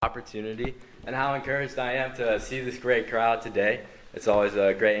opportunity and how encouraged I am to see this great crowd today. It's always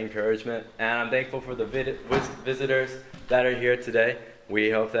a great encouragement, and I'm thankful for the visitors that are here today. We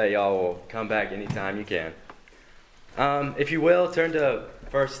hope that y'all will come back anytime you can. If you will, turn to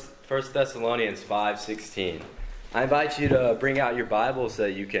 1 Thessalonians 5:16. I invite you to bring out your Bible so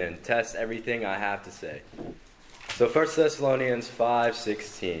that you can test everything I have to say. So 1 Thessalonians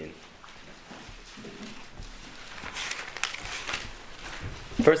 5:16.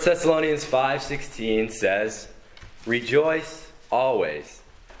 1 Thessalonians 5:16 says, "Rejoice always."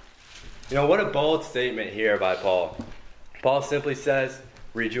 You know, what a bold statement here by Paul. Paul simply says,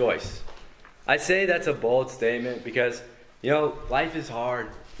 rejoice. I say that's a bold statement because, life is hard.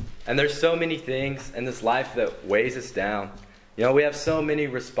 And there's so many things in this life that weighs us down. We have so many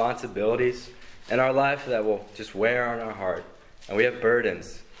responsibilities in our life that will just wear on our heart. And we have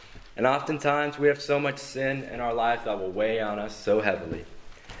burdens. And oftentimes we have so much sin in our life that will weigh on us so heavily.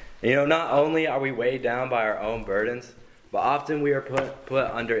 Not only are we weighed down by our own burdens, but often we are put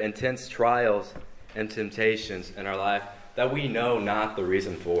under intense trials and temptations in our life that we know not the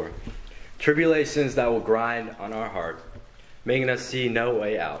reason for. Tribulations that will grind on our heart, making us see no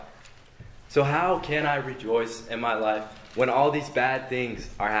way out. So how can I rejoice in my life when all these bad things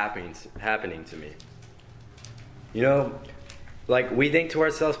are happening to me? We think to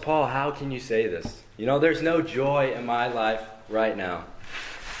ourselves, Paul, how can you say this? There's no joy in my life right now.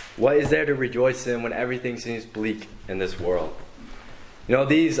 What is there to rejoice in when everything seems bleak in this world?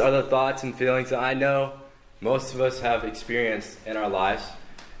 These are the thoughts and feelings that I know most of us have experienced in our lives.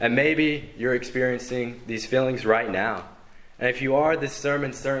 And maybe you're experiencing these feelings right now. And if you are, this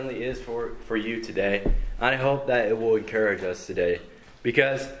sermon certainly is for you today. And I hope that it will encourage us today.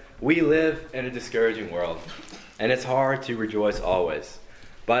 Because we live in a discouraging world. And it's hard to rejoice always.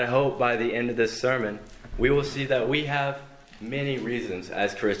 But I hope by the end of this sermon, we will see that we have many reasons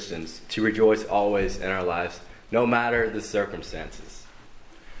as Christians to rejoice always in our lives, no matter the circumstances.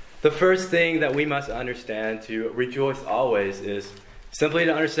 The first thing that we must understand to rejoice always is simply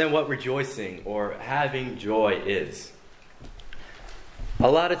to understand what rejoicing or having joy is. A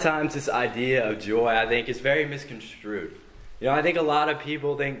lot of times this idea of joy, I think, is very misconstrued. I think a lot of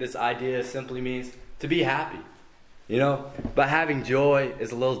people think this idea simply means to be happy. But having joy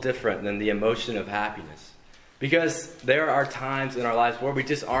is a little different than the emotion of happiness. Because there are times in our lives where we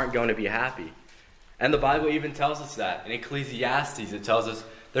just aren't going to be happy. And the Bible even tells us that. In Ecclesiastes, it tells us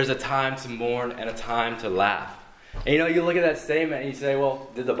there's a time to mourn and a time to laugh. And you look at that statement and you say,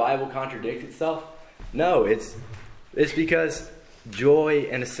 well, did the Bible contradict itself? No, it's because joy,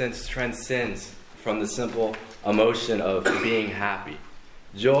 in a sense, transcends from the simple emotion of being happy.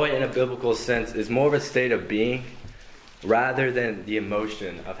 Joy, in a biblical sense, is more of a state of being rather than the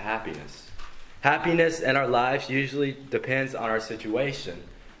emotion of happiness. Happiness in our lives usually depends on our situation,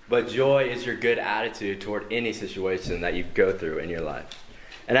 but joy is your good attitude toward any situation that you go through in your life.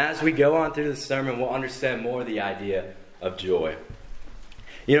 And as we go on through the sermon, we'll understand more of the idea of joy.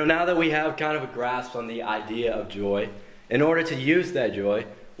 Now that we have kind of a grasp on the idea of joy, in order to use that joy,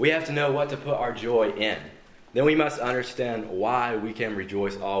 we have to know what to put our joy in. Then we must understand why we can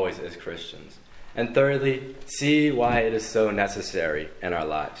rejoice always as Christians. And thirdly, see why it is so necessary in our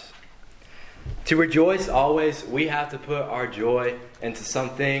lives. To rejoice always, we have to put our joy into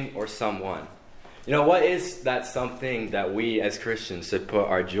something or someone. What is that something that we as Christians should put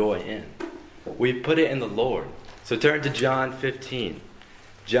our joy in? We put it in the Lord. So turn to John 15.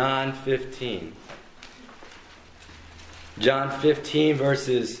 John 15. John 15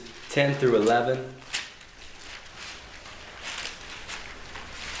 verses 10 through 11.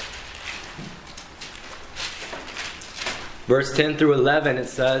 Verse 10 through 11, it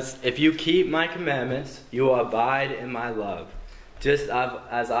says, "If you keep my commandments, you will abide in my love, just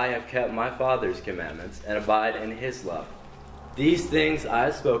as I have kept my Father's commandments and abide in his love. These things I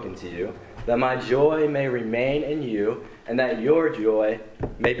have spoken to you, that my joy may remain in you, and that your joy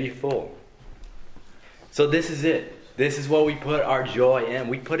may be full." So this is it. This is what we put our joy in.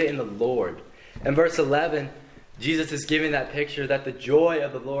 We put it in the Lord. In verse 11, Jesus is giving that picture that the joy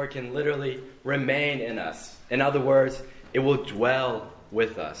of the Lord can literally remain in us. In other words, it will dwell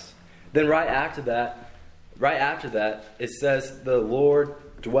with us. Then right after that, it says the Lord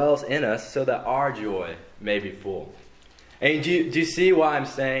dwells in us so that our joy may be full. And do you see why I'm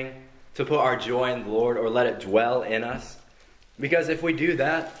saying to put our joy in the Lord or let it dwell in us? Because if we do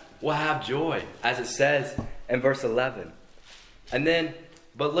that, we'll have joy, as it says in verse 11.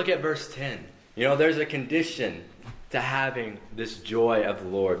 But look at verse 10. There's a condition to having this joy of the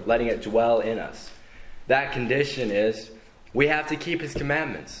Lord, letting it dwell in us. That condition is we have to keep his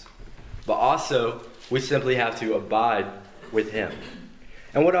commandments, but also we simply have to abide with him.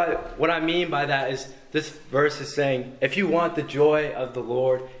 And what I mean by that is this verse is saying, if you want the joy of the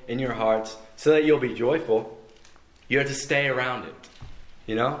Lord in your hearts so that you'll be joyful, you have to stay around it.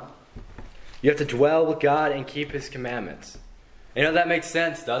 You know? You have to dwell with God and keep His commandments. You know, that makes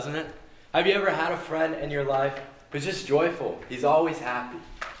sense, doesn't it? Have you ever had a friend in your life who's just joyful? He's always happy.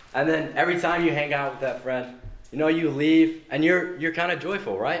 And then every time you hang out with that friend, you know, you leave and you're kind of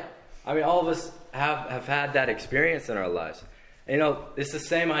joyful, right? I mean, all of us have had that experience in our lives. And, you know, it's the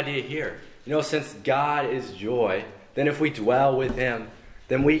same idea here. You know, since God is joy, then if we dwell with Him,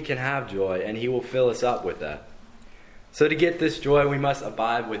 then we can have joy and He will fill us up with that. So to get this joy, we must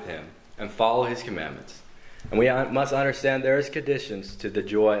abide with Him and follow His commandments. And we must understand there is conditions to the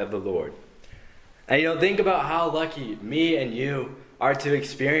joy of the Lord. And, you know, think about how lucky me and you are to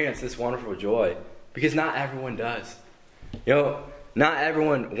experience this wonderful joy, because not everyone does. You know, not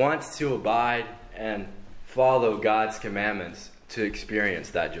everyone wants to abide and follow God's commandments to experience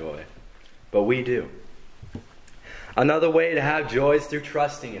that joy. But we do. Another way to have joy is through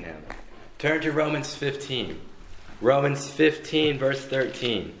trusting in Him. Turn to Romans 15. Romans 15, verse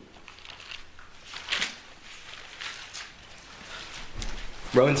 13.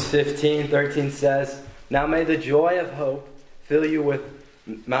 Romans 15:13 says, Now may the God of hope fill you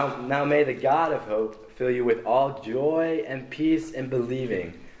with all joy and peace in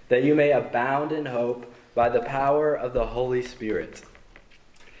believing, that you may abound in hope by the power of the Holy Spirit.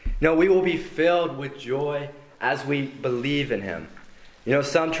 No, we will be filled with joy as we believe in Him. You know,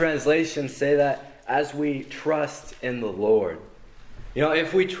 some translations say that as we trust in the Lord. You know,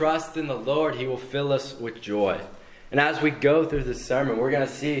 if we trust in the Lord, He will fill us with joy. And as we go through this sermon, we're going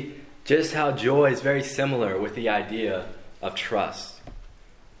to see just how joy is very similar with the idea of trust.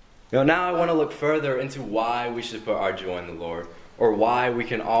 You know, now I want to look further into why we should put our joy in the Lord, or why we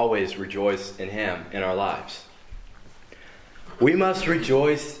can always rejoice in Him in our lives. We must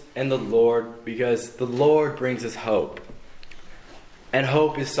rejoice in the Lord because the Lord brings us hope. And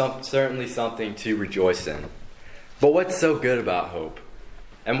hope is certainly something to rejoice in. But what's so good about hope?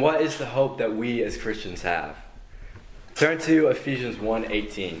 And what is the hope that we as Christians have? Turn to Ephesians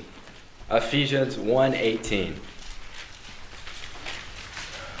 1:18. Ephesians 1:18.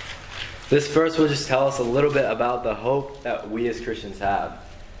 This verse will just tell us a little bit about the hope that we as Christians have.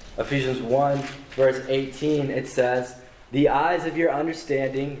 Ephesians 1, verse 18, it says, The eyes of your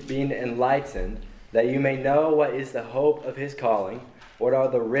understanding being enlightened, that you may know what is the hope of His calling, what are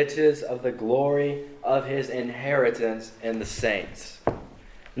the riches of the glory of His inheritance in the saints.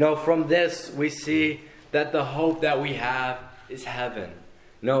 No, from this we see that the hope that we have is heaven.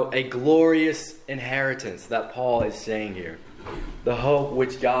 No, a glorious inheritance that Paul is saying here. The hope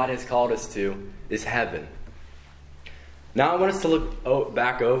which God has called us to is heaven. Now I want us to look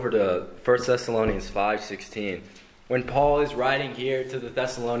back over to 1 Thessalonians 5:16. When Paul is writing here to the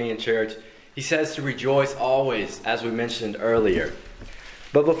Thessalonian church, he says to rejoice always, as we mentioned earlier.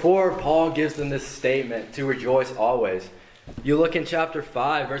 But before Paul gives them this statement to rejoice always, you look in chapter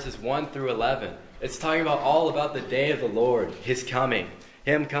 5, verses 1 through 11. It's talking about all about the day of the Lord, His coming,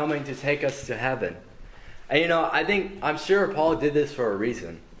 Him coming to take us to heaven. And you know, I'm sure Paul did this for a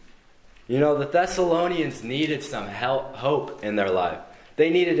reason. You know, the Thessalonians needed some hope in their life. They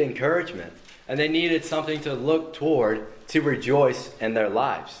needed encouragement. And they needed something to look toward to rejoice in their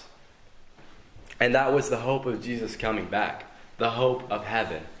lives. And that was the hope of Jesus coming back. The hope of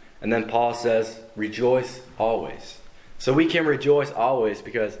heaven. And then Paul says, rejoice always. So we can rejoice always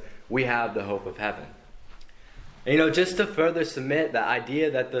because we have the hope of heaven. And, you know, just to further cement the idea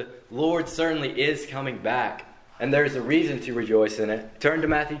that the Lord certainly is coming back, and there's a reason to rejoice in it, turn to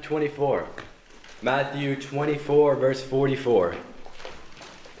Matthew 24. Matthew 24, verse 44.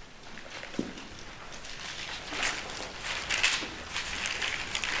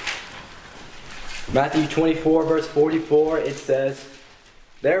 Matthew 24, verse 44, it says,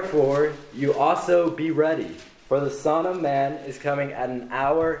 Therefore you also be ready, for the Son of Man is coming at an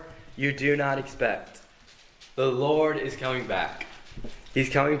hour you do not expect. The Lord is coming back. He's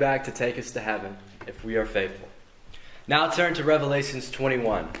coming back to take us to heaven if we are faithful. Now turn to Revelations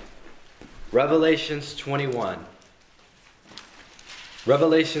 21. Revelations 21.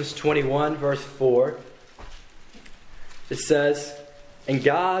 Revelations 21, verse 4. It says, And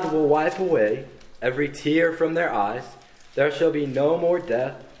God will wipe away every tear from their eyes. There shall be no more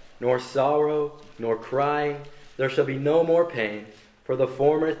death, nor sorrow, nor crying. There shall be no more pain, for the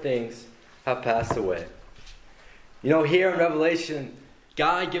former things have passed away. You know, here in Revelation,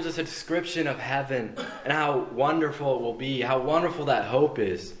 God gives us a description of heaven and how wonderful it will be, how wonderful that hope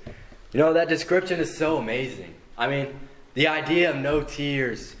is. You know, that description is so amazing. I mean, the idea of no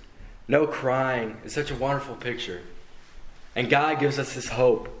tears, no crying is such a wonderful picture. And God gives us this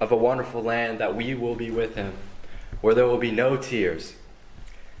hope of a wonderful land that we will be with him, where there will be no tears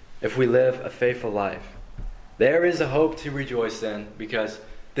if we live a faithful life. There is a hope to rejoice in, because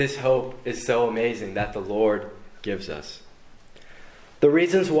this hope is so amazing that the Lord gives us. The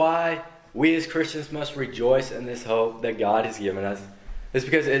reasons why we as Christians must rejoice in this hope that God has given us is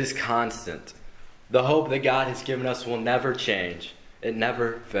because it is constant. The hope that God has given us will never change. It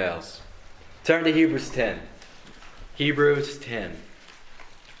never fails. Turn to Hebrews 10. Hebrews 10.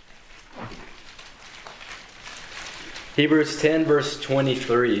 Hebrews 10 verse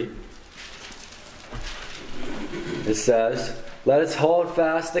 23. It says, "Let us hold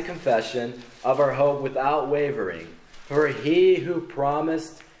fast the confession of our hope without wavering, for he who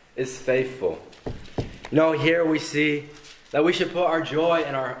promised is faithful." Here we see that we should put our joy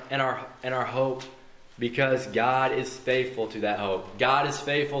in our hope, because God is faithful to that hope. God is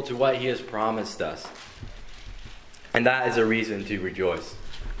faithful to what he has promised us. And that is a reason to rejoice.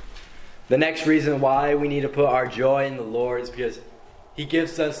 The next reason why we need to put our joy in the Lord is because he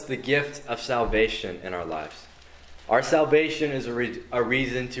gives us the gift of salvation in our lives. Our salvation is a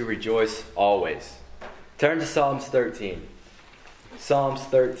reason to rejoice always. Turn to Psalms 13. Psalms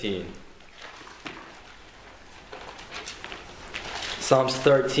 13. Psalms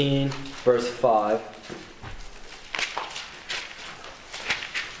 13, verse 5.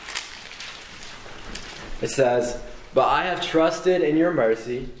 It says, "But I have trusted in your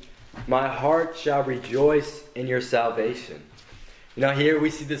mercy. My heart shall rejoice in your salvation." Here we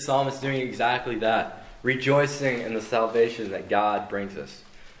see the psalmist doing exactly that, rejoicing in the salvation that God brings us.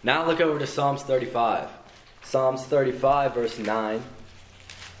 Now look over to Psalms 35. Psalms 35, verse 9.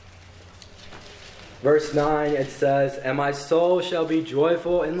 Verse 9, it says, "And my soul shall be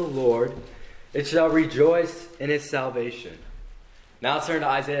joyful in the Lord. It shall rejoice in his salvation." Now turn to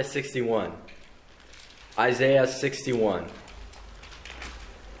Isaiah 61. Isaiah 61.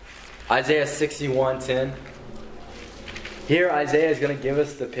 Isaiah 61:10. Here Isaiah is going to give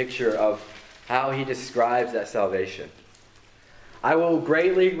us the picture of how he describes that salvation. "I will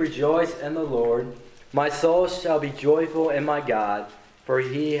greatly rejoice in the Lord. My soul shall be joyful in my God, for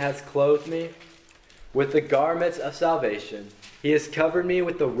he has clothed me with the garments of salvation. He has covered me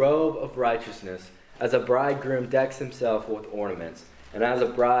with the robe of righteousness, as a bridegroom decks himself with ornaments, and as a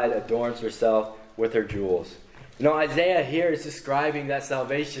bride adorns herself with her jewels." Isaiah here is describing that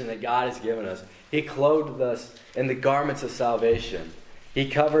salvation that God has given us. He clothed us in the garments of salvation. He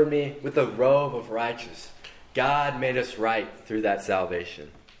covered me with the robe of righteousness. God made us right through that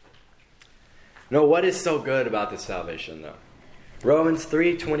salvation. What is so good about this salvation, though? Romans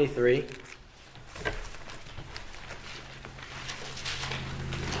 3:23.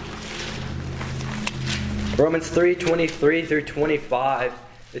 Romans 3:23 through 25,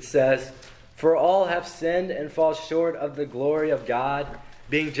 it says, "For all have sinned and fall short of the glory of God,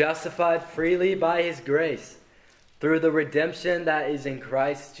 being justified freely by his grace, through the redemption that is in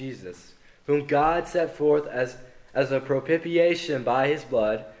Christ Jesus, whom God set forth as a propitiation by his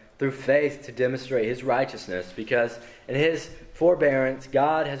blood, through faith to demonstrate his righteousness, because in his forbearance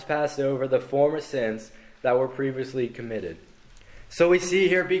God has passed over the former sins that were previously committed." So we see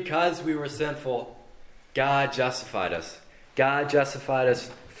here, because we were sinful, God justified us. God justified us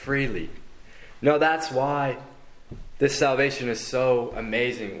freely. That's why this salvation is so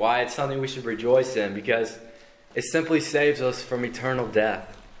amazing, why it's something we should rejoice in, because it simply saves us from eternal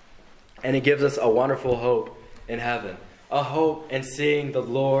death. And it gives us a wonderful hope in heaven, a hope in seeing the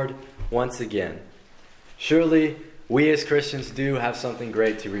Lord once again. Surely, we as Christians do have something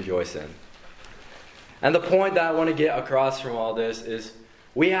great to rejoice in. And the point that I want to get across from all this is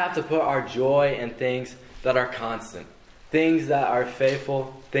we have to put our joy in things that are constant, things that are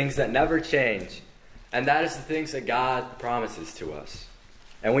faithful, things that never change. And that is the things that God promises to us.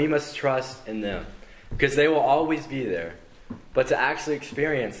 And we must trust in them, because they will always be there. But to actually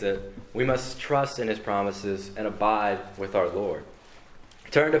experience it, we must trust in his promises and abide with our Lord.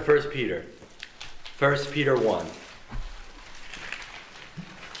 Turn to 1 Peter. 1 Peter 1.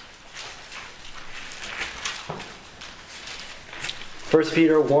 1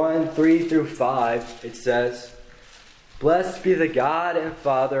 Peter 1, 3 through 5, it says, "Blessed be the God and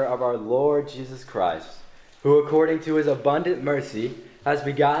Father of our Lord Jesus Christ, who according to his abundant mercy has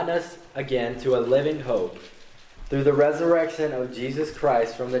begotten us again to a living hope, through the resurrection of Jesus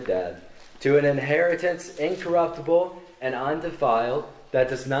Christ from the dead, to an inheritance incorruptible and undefiled, that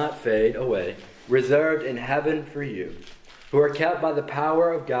does not fade away, reserved in heaven for you, who are kept by the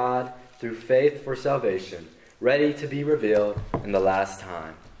power of God through faith for salvation, ready to be revealed in the last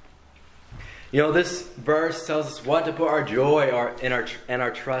time." This verse tells us what to put our joy and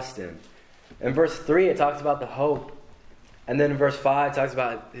our trust in. In verse 3, it talks about the hope. And then in verse 5, it talks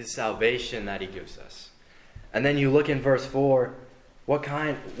about his salvation that he gives us. And then you look in verse 4,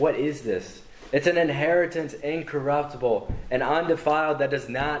 what is this? It's an inheritance incorruptible and undefiled that does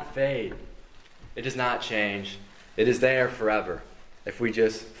not fade. It does not change. It is there forever if we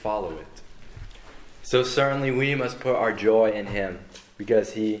just follow it. So certainly we must put our joy in him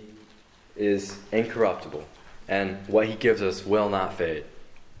because he is incorruptible and what he gives us will not fade.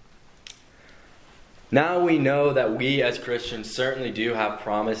 Now we know that we as Christians certainly do have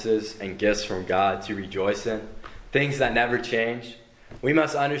promises and gifts from God to rejoice in, things that never change. We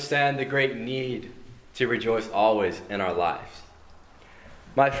must understand the great need to rejoice always in our lives.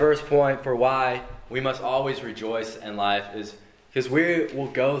 My first point for why we must always rejoice in life is because we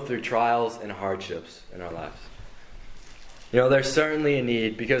will go through trials and hardships in our lives. There's certainly a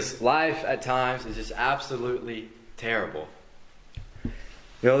need because life at times is just absolutely terrible.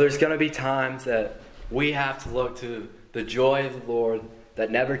 There's going to be times that we have to look to the joy of the Lord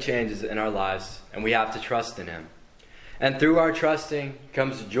that never changes in our lives, and we have to trust in him. And through our trusting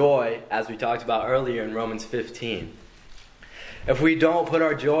comes joy, as we talked about earlier in Romans 15. If we don't put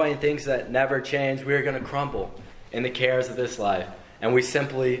our joy in things that never change, we are going to crumble in the cares of this life, and we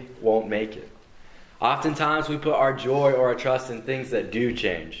simply won't make it. Oftentimes we put our joy or our trust in things that do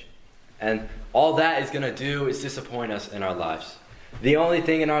change, and all that is going to do is disappoint us in our lives. The only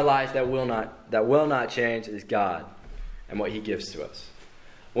thing in our life that will not change is God and what he gives to us.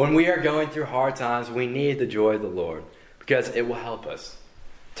 When we are going through hard times, we need the joy of the Lord because it will help us.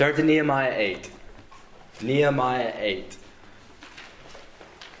 Turn to Nehemiah 8. Nehemiah 8.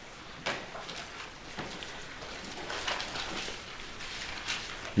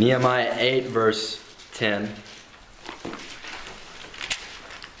 Nehemiah 8 verse 10.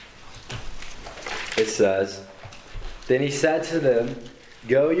 It says, "Then he said to them,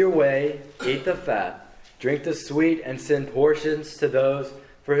 'Go your way, eat the fat, drink the sweet, and send portions to those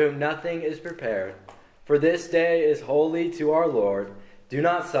for whom nothing is prepared. For this day is holy to our Lord. Do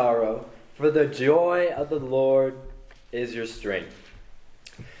not sorrow, for the joy of the Lord is your strength.'"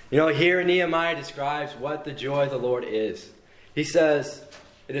 Here Nehemiah describes what the joy of the Lord is. He says,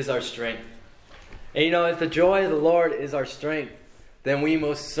 it is our strength. And if the joy of the Lord is our strength, then we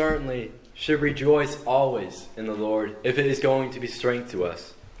most certainly should rejoice always in the Lord if it is going to be strength to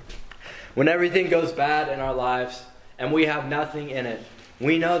us. When everything goes bad in our lives and we have nothing in it,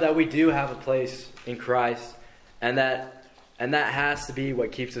 we know that we do have a place in Christ, and that has to be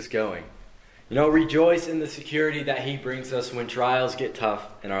what keeps us going. Rejoice in the security that he brings us when trials get tough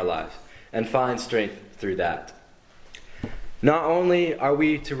in our lives, and find strength through that. Not only are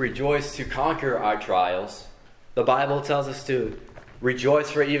we to rejoice to conquer our trials, the Bible tells us to rejoice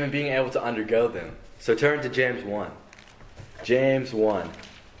for even being able to undergo them. So turn to James 1. James 1.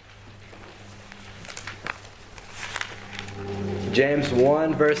 James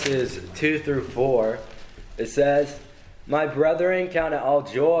 1 verses 2 through 4. It says, "My brethren, count it all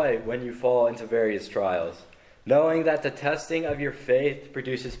joy when you fall into various trials, knowing that the testing of your faith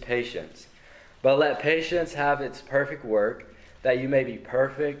produces patience. But let patience have its perfect work, that you may be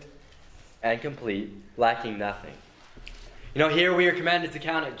perfect and complete, lacking nothing." Here we are commanded to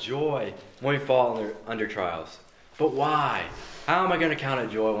count it joy when we fall under trials. But why? How am I going to count it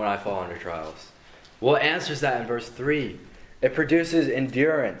joy when I fall under trials? Well, it answers that in verse 3. It produces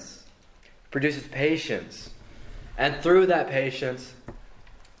endurance, produces patience. And through that patience,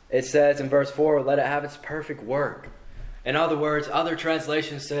 it says in verse 4, let it have its perfect work. In other words, other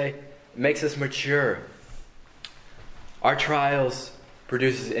translations say it makes us mature. Our trials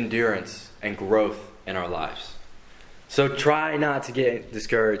produces endurance and growth in our lives. So try not to get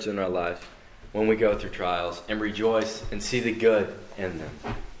discouraged in our life when we go through trials, and rejoice and see the good in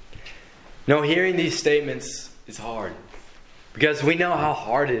them. Hearing these statements is hard because we know how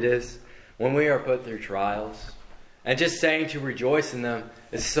hard it is when we are put through trials. And just saying to rejoice in them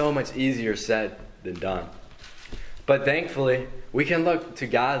is so much easier said than done. But thankfully, we can look to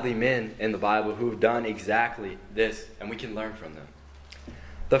godly men in the Bible who have done exactly this, and we can learn from them.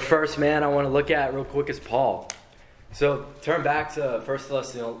 The first man I want to look at real quick is Paul. So turn back to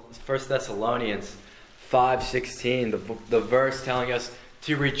 1 Thessalonians 5:16, the verse telling us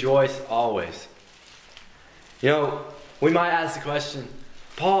to rejoice always. We might ask the question,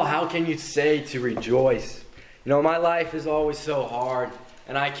 Paul, how can you say to rejoice? My life is always so hard,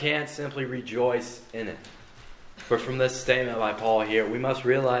 and I can't simply rejoice in it. But from this statement by Paul here, we must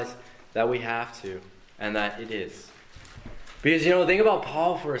realize that we have to, and that it is. Because, think about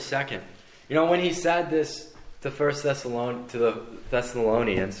Paul for a second. When he said this to the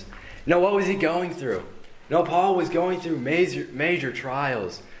Thessalonians, what was he going through? Paul was going through major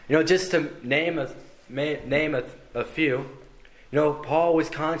trials. Just to name a few, You know, Paul was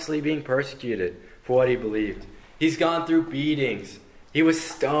constantly being persecuted for what he believed. He's gone through beatings. He was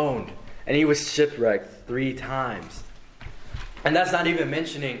stoned. And he was shipwrecked 3 times. And that's not even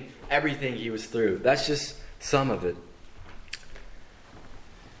mentioning everything he was through. That's just some of it.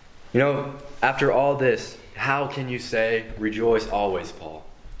 You know, after all this, how can you say, rejoice always, Paul?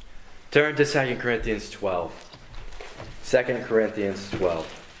 Turn to 2 Corinthians 12. 2 Corinthians 12.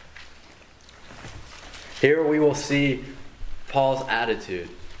 Here we will see Paul's attitude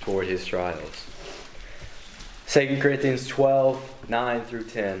toward his trials. 2 Corinthians 12, 9 through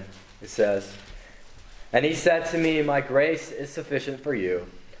 10, it says, "And he said to me, my grace is sufficient for you,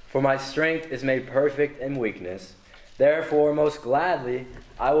 for my strength is made perfect in weakness. Therefore, most gladly,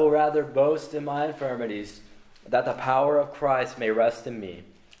 I will rather boast in my infirmities, that the power of Christ may rest in me.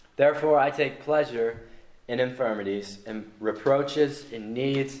 Therefore, I take pleasure in infirmities, in reproaches, in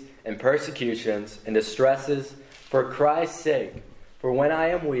needs, in persecutions, in distresses, for Christ's sake. For when I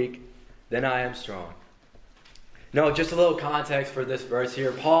am weak, then I am strong." No, just a little context for this verse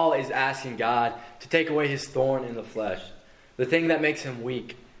here. Paul is asking God to take away his thorn in the flesh, the thing that makes him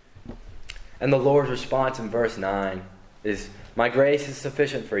weak. And the Lord's response in verse 9 is, "My grace is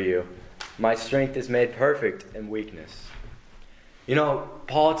sufficient for you. My strength is made perfect in weakness." You know,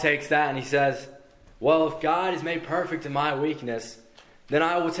 Paul takes that and he says, well, if God is made perfect in my weakness, then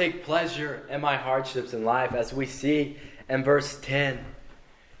I will take pleasure in my hardships in life, as we see in verse 10.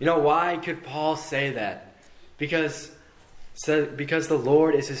 You know, why could Paul say that? Because the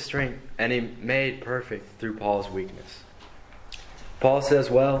Lord is his strength, and he made perfect through Paul's weakness. Paul says,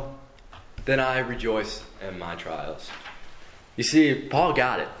 well, then I rejoice in my trials. You see, Paul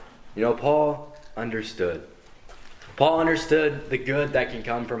got it. You know, Paul understood. Paul understood the good that can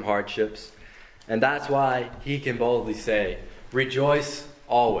come from hardships, and that's why he can boldly say, rejoice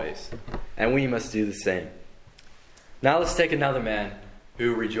always, and we must do the same. Now let's take another man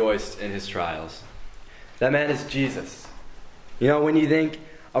who rejoiced in his trials. That man is Jesus. You know, when you think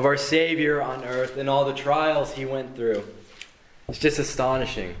of our Savior on earth and all the trials he went through, it's just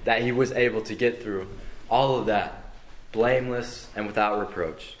astonishing that he was able to get through all of that, blameless and without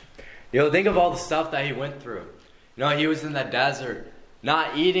reproach. You know, think of all the stuff that he went through. You know, he was in that desert,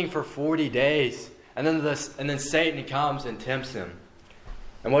 not eating for 40 days, and then Satan comes and tempts him.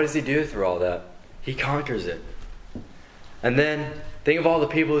 And what does he do through all that? He conquers it. And then think of all the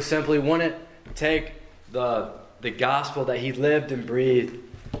people who simply wouldn't take the gospel that he lived and breathed.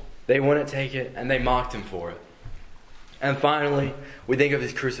 They wouldn't take it, and they mocked him for it. And finally, we think of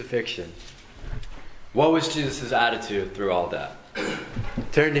his crucifixion. What was Jesus' attitude through all that?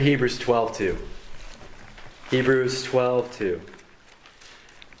 Turn to Hebrews 12:2. Hebrews 12:2.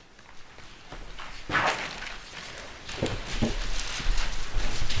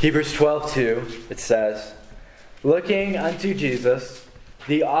 Hebrews 12:2, it says, "Looking unto Jesus,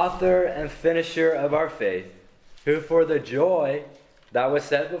 the author and finisher of our faith, who for the joy that was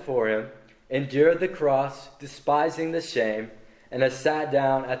set before him endured the cross, despising the shame, and has sat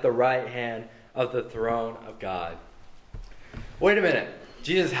down at the right hand of the throne of God." Wait a minute.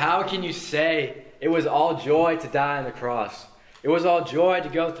 Jesus, how can you say it was all joy to die on the cross? It was all joy to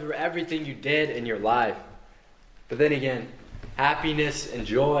go through everything you did in your life. But then again, happiness and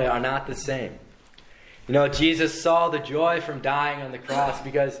joy are not the same. You know, Jesus saw the joy from dying on the cross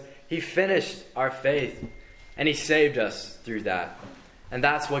because he finished our faith and he saved us through that. And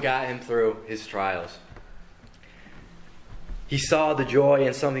that's what got him through his trials. He saw the joy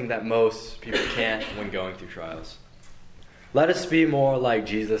in something that most people can't when going through trials. Let us be more like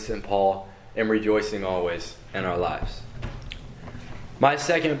Jesus and Paul in rejoicing always in our lives. My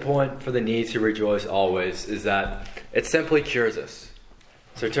second point for the need to rejoice always is that it simply cures us.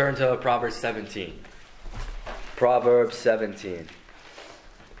 So turn to Proverbs 17. Proverbs 17.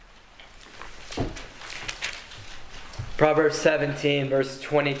 Proverbs 17, verse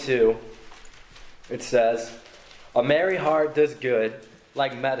 22. It says, "A merry heart does good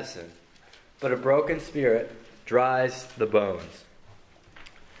like medicine, but a broken spirit dries the bones."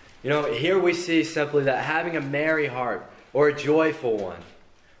 You know, here we see simply that having a merry heart or a joyful one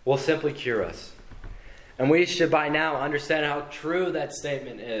will simply cure us. And we should by now understand how true that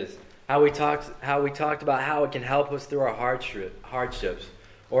statement is. How we talked about how it can help us through our hardships,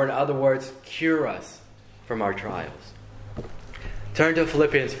 or in other words, cure us from our trials. Turn to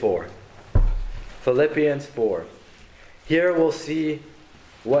Philippians 4. Philippians 4. Here we'll see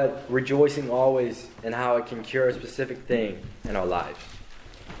what rejoicing always and how it can cure a specific thing in our lives.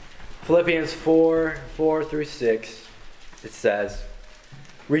 Philippians 4 through 6, it says,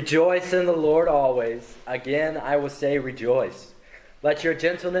 "Rejoice in the Lord always. Again, I will say rejoice. Let your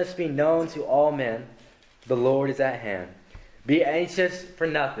gentleness be known to all men. The Lord is at hand. Be anxious for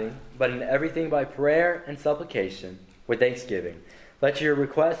nothing, but in everything by prayer and supplication, with thanksgiving. Let your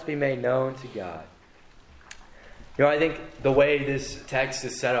requests be made known to God. I think the way this text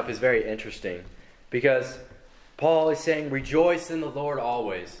is set up is very interesting, because Paul is saying, rejoice in the Lord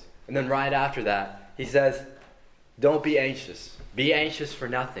always. And then right after that, he says, don't be anxious. Be anxious for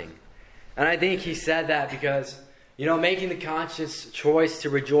nothing. And I think he said that because, making the conscious choice to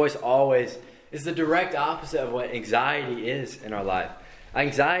rejoice always is the direct opposite of what anxiety is in our life.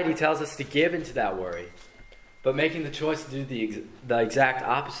 Anxiety tells us to give into that worry. But making the choice to do the exact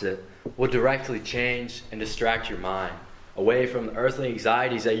opposite will directly change and distract your mind away from the earthly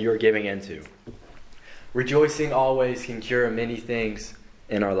anxieties that you're giving into. Rejoicing always can cure many things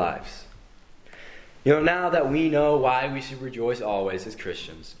in our lives. Now that we know why we should rejoice always as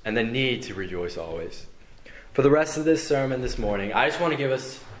Christians and the need to rejoice always, for the rest of this sermon this morning, I just want to give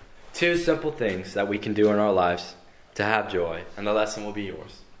us 2 simple things that we can do in our lives to have joy, and the lesson will be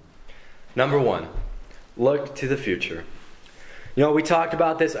yours. Number 1, look to the future. We talked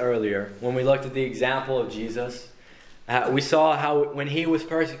about this earlier when we looked at the example of Jesus. We saw how when he was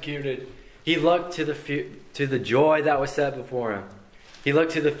persecuted, he looked to the joy that was set before him. He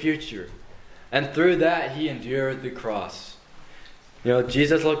looked to the future. And through that, he endured the cross.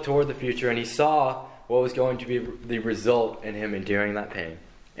 Jesus looked toward the future and he saw what was going to be the result in him enduring that pain.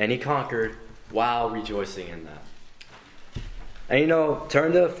 And he conquered while rejoicing in that. And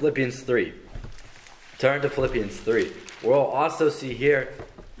turn to Philippians 3. Turn to Philippians 3. We'll also see here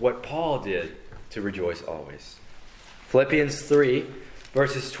what Paul did to rejoice always. Philippians 3,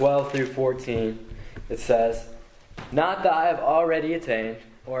 verses 12 through 14, it says, not that I have already attained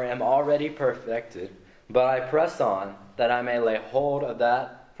or am already perfected, but I press on that I may lay hold of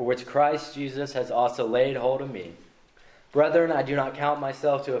that for which Christ Jesus has also laid hold of me. Brethren, I do not count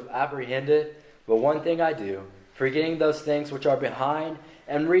myself to have apprehended, but one thing I do, forgetting those things which are behind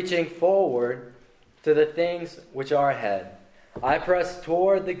and reaching forward to the things which are ahead. I press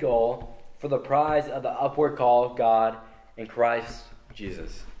toward the goal for the prize of the upward call of God in Christ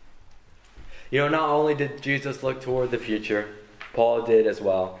Jesus. Not only did Jesus look toward the future, Paul did as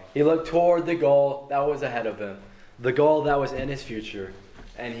well. He looked toward the goal that was ahead of him, the goal that was in his future,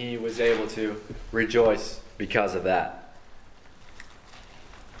 and he was able to rejoice because of that.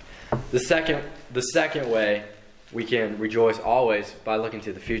 The second way we can rejoice always by looking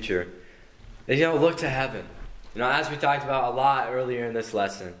to the future is, look to heaven. As we talked about a lot earlier in this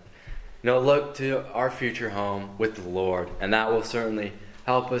lesson, look to our future home with the Lord, and that will certainly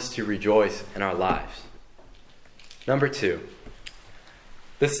help us to rejoice in our lives. Number 2,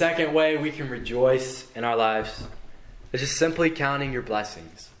 the second way we can rejoice in our lives is just simply counting your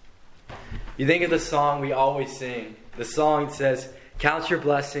blessings. You think of the song we always sing. The song says, count your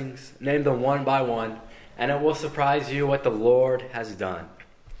blessings, name them one by one, and it will surprise you what the Lord has done.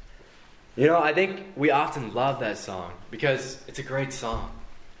 I think we often love that song because it's a great song.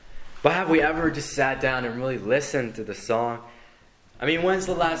 But have we ever just sat down and really listened to the song? When's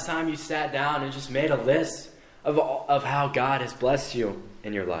the last time you sat down and just made a list of how God has blessed you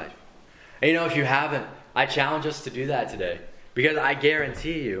in your life? And if you haven't, I challenge us to do that today. Because I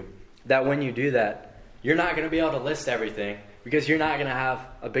guarantee you that when you do that, you're not going to be able to list everything, because you're not going to have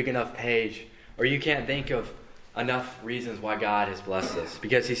a big enough page, or you can't think of enough reasons why God has blessed us,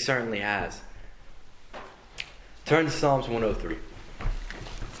 because he certainly has. Turn to Psalms 103.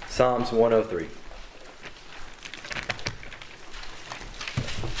 Psalms 103.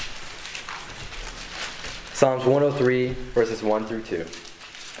 Psalms 103, verses 1 through 2.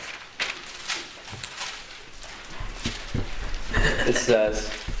 It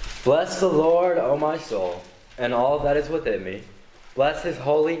says, bless the Lord, O my soul, and all that is within me. Bless his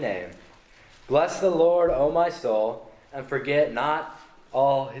holy name. Bless the Lord, O my soul, and forget not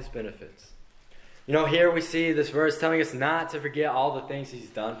all his benefits. Here we see this verse telling us not to forget all the things he's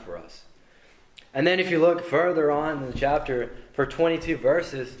done for us. And then if you look further on in the chapter, for 22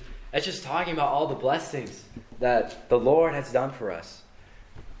 verses, it's just talking about all the blessings that the Lord has done for us.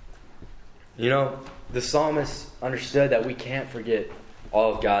 The psalmist understood that we can't forget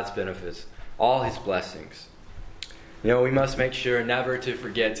all of God's benefits, all his blessings. We must make sure never to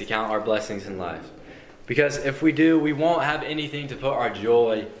forget to count our blessings in life. Because if we do, we won't have anything to put our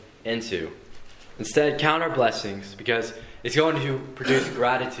joy into. Instead, count our blessings, because it's going to produce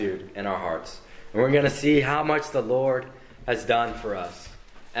gratitude in our hearts. And we're going to see how much the Lord has done for us.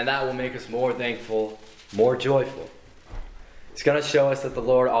 And that will make us more thankful, more joyful. It's going to show us that the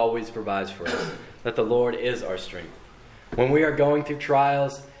Lord always provides for us, that the Lord is our strength. When we are going through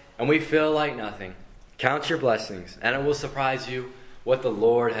trials and we feel like nothing, count your blessings, and it will surprise you what the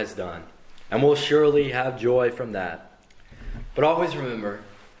Lord has done. And we'll surely have joy from that. But always remember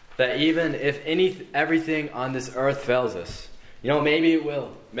that even if everything on this earth fails us, maybe it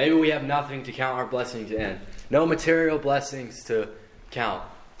will. Maybe we have nothing to count our blessings in. No material blessings to count.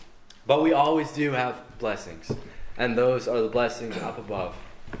 But we always do have blessings. And those are the blessings up above.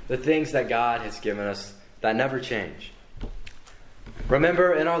 The things that God has given us that never change.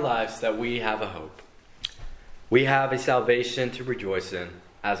 Remember in our lives that we have a hope. We have a salvation to rejoice in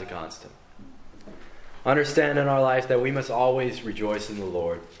as a constant. Understand in our life that we must always rejoice in the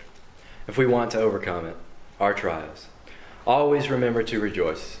Lord if we want to overcome it, our trials. Always remember to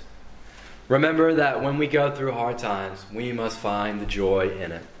rejoice. Remember that when we go through hard times, we must find the joy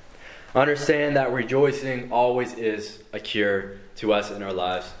in it. Understand that rejoicing always is a cure to us in our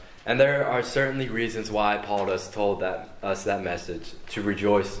lives. And there are certainly reasons why Paul told us that message, to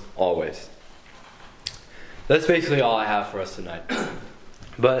rejoice always. That's basically all I have for us tonight.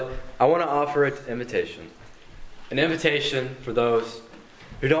 But I want to offer an invitation. An invitation for those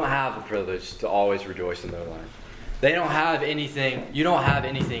who don't have the privilege to always rejoice in their life. You don't have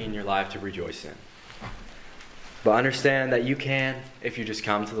anything in your life to rejoice in. But understand that you can if you just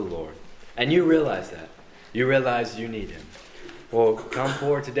come to the Lord. And you realize that. You realize you need Him. Well, come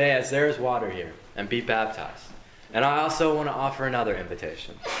forward today as there is water here and be baptized. And I also want to offer another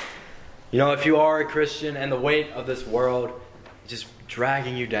invitation. If you are a Christian and the weight of this world is just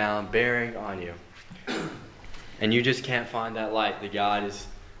dragging you down, bearing on you, and you just can't find that light that God is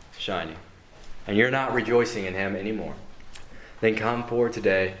shining, and you're not rejoicing in Him anymore, then come forward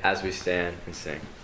today as we stand and sing.